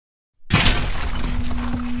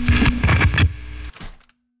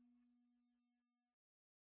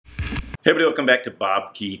Hey everybody, welcome back to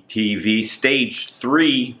BobkeTV. Stage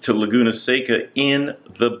 3 to Laguna Seca in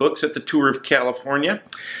the books at the Tour of California.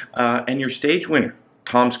 And your stage winner,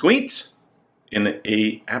 Tom Squeens, in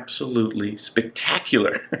a absolutely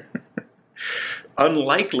spectacular,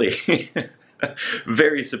 unlikely,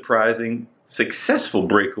 very surprising, successful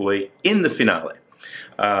breakaway in the finale.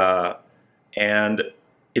 And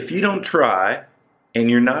if you don't try,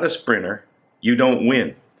 and you're not a sprinter, you don't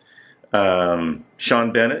win.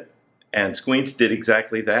 Sean Bennett and Squeens did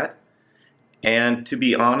exactly that. And to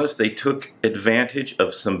be honest, they took advantage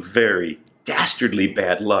of some very dastardly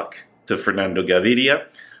bad luck to Fernando Gaviria,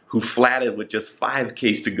 who flatted with just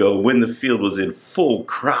 5Ks to go when the field was in full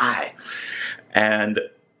cry. And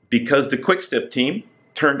because the Quick-Step team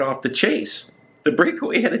turned off the chase, the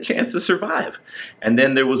breakaway had a chance to survive. And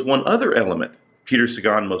then there was one other element. Peter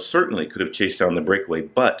Sagan most certainly could have chased down the breakaway,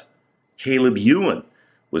 but Caleb Ewan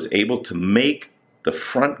was able to make the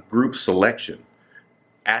front group selection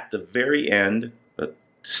at the very end, a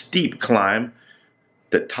steep climb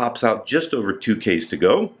that tops out just over 2Ks to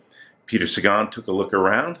go. Peter Sagan took a look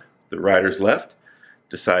around, the riders left,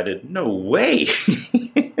 decided, no way,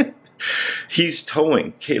 he's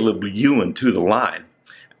towing Caleb Ewan to the line.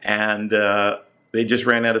 And they just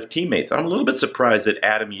ran out of teammates. I'm a little bit surprised that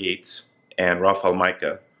Adam Yates and Rafael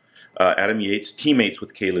Majka, Adam Yates, teammates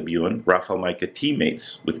with Caleb Ewan, Rafael Majka,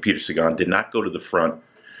 teammates with Peter Sagan, did not go to the front,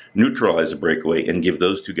 neutralize a breakaway, and give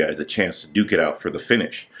those two guys a chance to duke it out for the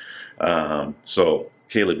finish. So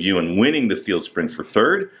Caleb Ewan winning the field sprint for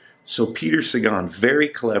third. So Peter Sagan, very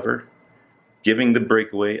clever, giving the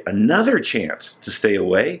breakaway another chance to stay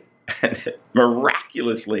away. And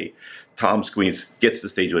miraculously, Tom Squeens gets the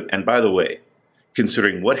stage win. And by the way,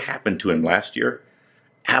 considering what happened to him last year,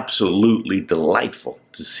 absolutely delightful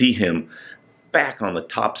to see him back on the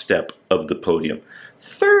top step of the podium.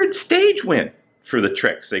 Third stage win for the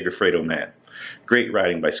Trek Segafredo man. Great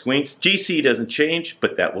riding by Squeens. GC doesn't change,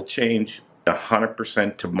 but that will change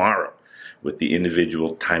 100% tomorrow with the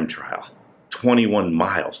individual time trial. 21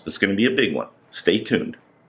 miles. This is going to be a big one. Stay tuned.